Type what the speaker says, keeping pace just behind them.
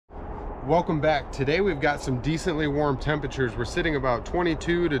Welcome back. Today we've got some decently warm temperatures. We're sitting about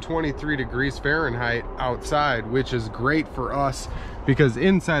 22 to 23 degrees Fahrenheit outside, which is great for us because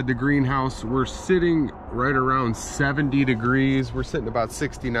inside the greenhouse we're sitting right around 70 degrees. We're sitting about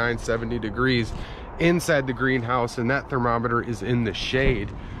 69, 70 degrees inside the greenhouse, and that thermometer is in the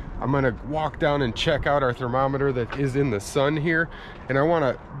shade. I'm gonna walk down and check out our thermometer that is in the sun here, and I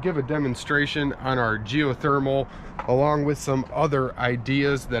wanna give a demonstration on our geothermal along with some other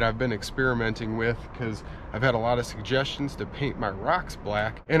ideas that I've been experimenting with, because I've had a lot of suggestions to paint my rocks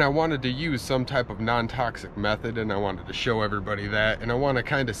black, and I wanted to use some type of non-toxic method, and I wanted to show everybody that, and I want to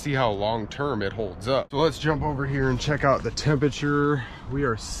kind of see how long term it holds up. So let's jump over here and check out the temperature. We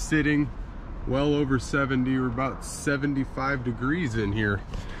are sitting well over 70. We're about 75 degrees in here,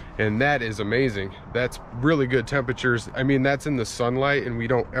 and that is amazing. That's really good temperatures. I mean, that's in the sunlight, and we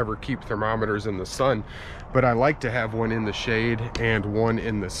don't ever keep thermometers in the sun, but I like to have one in the shade and one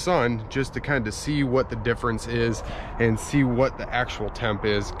in the sun just to kind of see what the difference is and see what the actual temp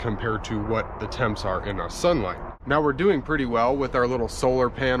is compared to what the temps are in our sunlight. Now we're doing pretty well with our little solar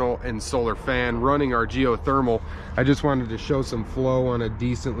panel and solar fan running our geothermal. I just wanted to show some flow on a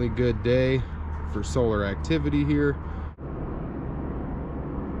decently good day for solar activity here.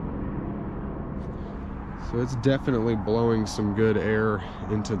 So it's definitely blowing some good air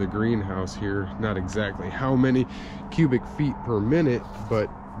into the greenhouse here. Not exactly how many cubic feet per minute, but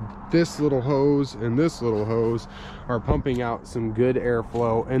this little hose and this little hose are pumping out some good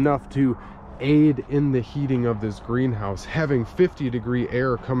airflow, enough to aid in the heating of this greenhouse. Having 50-degree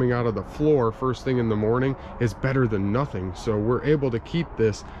air coming out of the floor first thing in the morning is better than nothing. So we're able to keep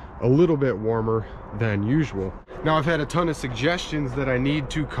this a little bit warmer than usual. Now I've had a ton of suggestions that I need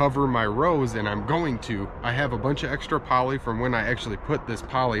to cover my rows, and I'm going to. I have a bunch of extra poly from when I actually put this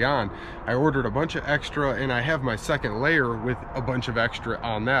poly on. I ordered a bunch of extra, and I have my second layer with a bunch of extra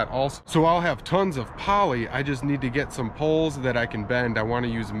on that also. So I'll have tons of poly. I just need to get some poles that I can bend. I want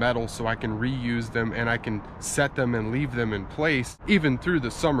to use metal so I can reuse them, and I can set them and leave them in place even through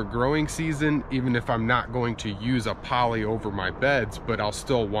the summer growing season, even if I'm not going to use a poly over my beds, but I'll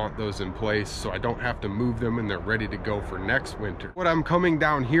still want those in place so I don't have to move them and they're ready to go for next winter. What I'm coming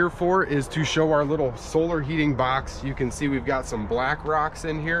down here for is to show our little solar heating box. You can see we've got some black rocks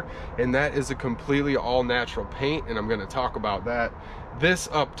in here, and that is a completely all natural paint, and I'm going to talk about that. This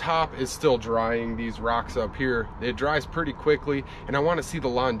up top is still drying. These rocks up here, it dries pretty quickly, and I want to see the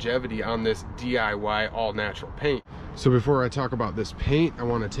longevity on this DIY all natural paint. So before I talk about this paint, I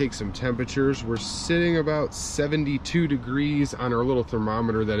want to take some temperatures. We're sitting about 72 degrees on our little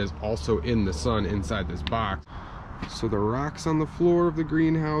thermometer that is also in the sun inside this box. So the rocks on the floor of the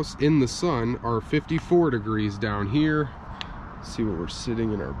greenhouse in the sun are 54 degrees down here. Let's see what we're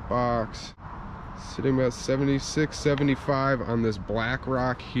sitting in our box. Sitting about 76, 75 on this black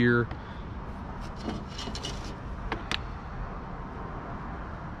rock here.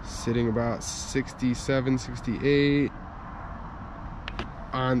 Sitting about 67, 68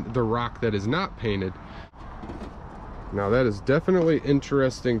 on the rock that is not painted. Now that is definitely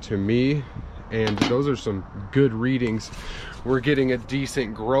interesting to me, and those are some good readings. We're getting a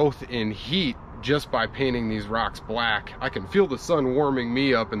decent growth in heat just by painting these rocks black. I can feel the sun warming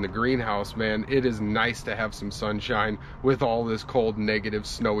me up in the greenhouse, man. It is nice to have some sunshine with all this cold, negative,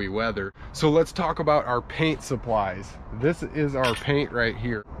 snowy weather. So let's talk about our paint supplies. This is our paint right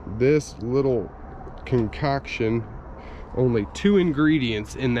here. This little concoction, only 2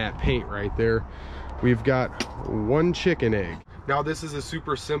 ingredients in that paint right there. We've got 1 chicken egg. Now this is a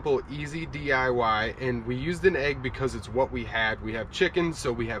super simple, easy DIY, and we used an egg because it's what we had. We have chickens,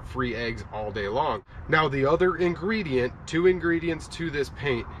 so we have free eggs all day long. Now the other ingredient, 2 ingredients to this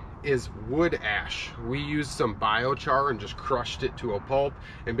paint, is wood ash. We used some biochar and just crushed it to a pulp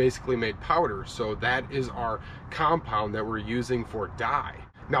and basically made powder. So that is our compound that we're using for dye.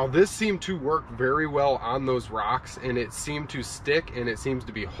 Now this seemed to work very well on those rocks, and it seemed to stick, and it seems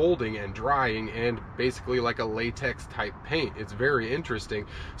to be holding and drying, and basically like a latex type paint. It's very interesting.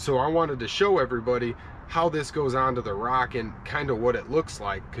 So I wanted to show everybody how this goes onto the rock and kind of what it looks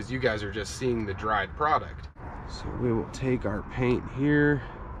like, because you guys are just seeing the dried product. So we will take our paint here,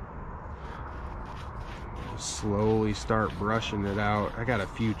 we'll slowly start brushing it out. I got a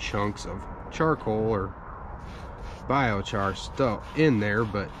few chunks of charcoal or biochar stuff in there,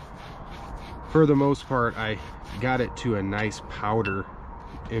 but for the most part I got it to a nice powder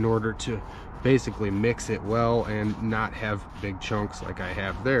in order to basically mix it well and not have big chunks like I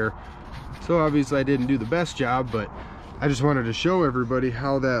have there. So obviously I didn't do the best job, but I just wanted to show everybody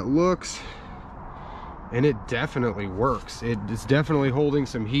how that looks, and it definitely works. It's definitely holding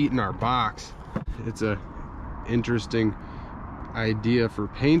some heat in our box. It's a interesting idea for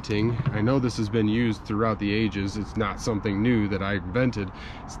painting. I know this has been used throughout the ages. It's not something new that I invented.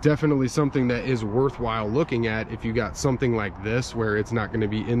 It's definitely something that is worthwhile looking at if you got something like this where it's not going to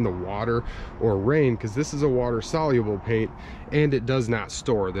be in the water or rain, because this is a water soluble paint and it does not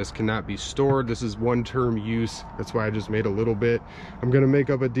store. This cannot be stored. This is one-term use. That's why I just made a little bit. I'm going to make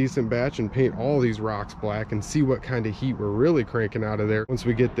up a decent batch and paint all these rocks black and see what kind of heat we're really cranking out of there once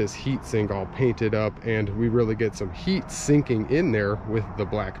we get this heat sink all painted up and we really get some heat sinking in there with the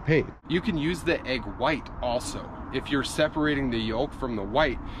black paint. You can use the egg white also. If you're separating the yolk from the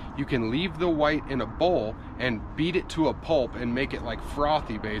white, you can leave the white in a bowl and beat it to a pulp and make it like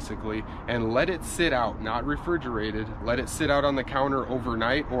frothy basically, and let it sit out, not refrigerated. Let it sit out on the counter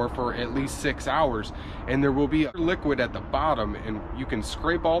overnight or for at least 6 hours, and there will be a liquid at the bottom, and you can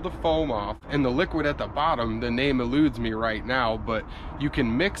scrape all the foam off. And the liquid at the bottom, the name eludes me right now, but you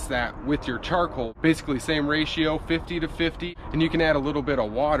can mix that with your charcoal, basically same ratio, 50-50, and you can add a little bit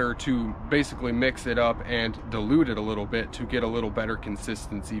of water to basically mix it up and dilute it a little bit to get a little better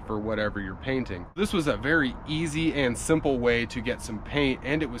consistency for whatever you're painting. This was a very easy and simple way to get some paint,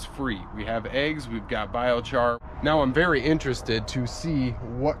 and it was free. We have eggs, we've got biochar. Now I'm very interested to see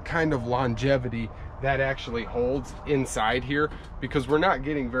what kind of longevity that actually holds inside here, because we're not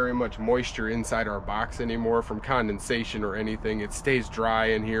getting very much moisture inside our box anymore from condensation or anything. It stays dry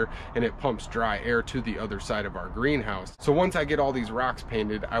in here and it pumps dry air to the other side of our greenhouse. So once I get all these rocks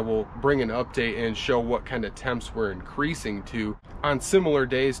painted, I will bring an update and show what kind of temps we're increasing to on similar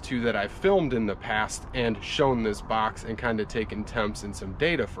days to that I filmed in the past and shown this box and kind of taken temps and some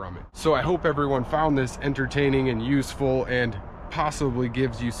data from it. So I hope everyone found this entertaining and useful and possibly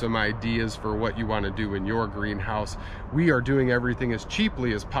gives you some ideas for what you want to do in your greenhouse. We are doing everything as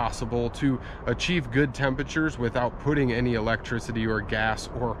cheaply as possible to achieve good temperatures without putting any electricity or gas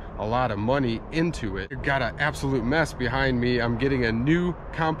or a lot of money into it. I've got an absolute mess behind me. I'm getting a new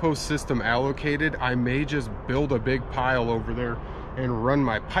compost system allocated. I may just build a big pile over there and run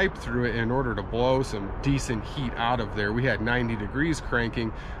my pipe through it in order to blow some decent heat out of there. We had 90 degrees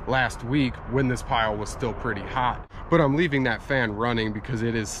cranking last week when this pile was still pretty hot, but I'm leaving that fan running because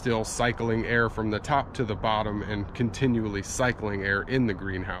it is still cycling air from the top to the bottom and continually cycling air in the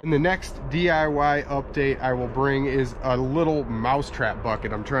greenhouse. And the next DIY update I will bring is a little mousetrap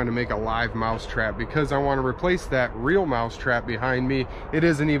bucket. I'm trying to make a live mousetrap because I want to replace that real mousetrap behind me. It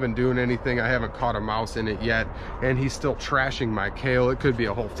isn't even doing anything. I haven't caught a mouse in it yet, and he's still trashing my kale. It could be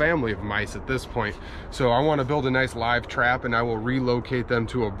a whole family of mice at this point. So I want to build a nice live trap, and I will relocate them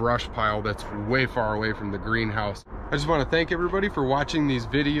to a brush pile that's way far away from the greenhouse. I just want to thank everybody for watching these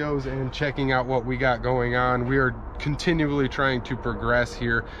videos and checking out what we got going on. We are continually trying to progress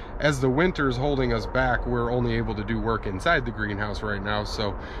here. As the winter is holding us back, we're only able to do work inside the greenhouse right now.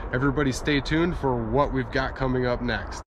 So everybody stay tuned for what we've got coming up next.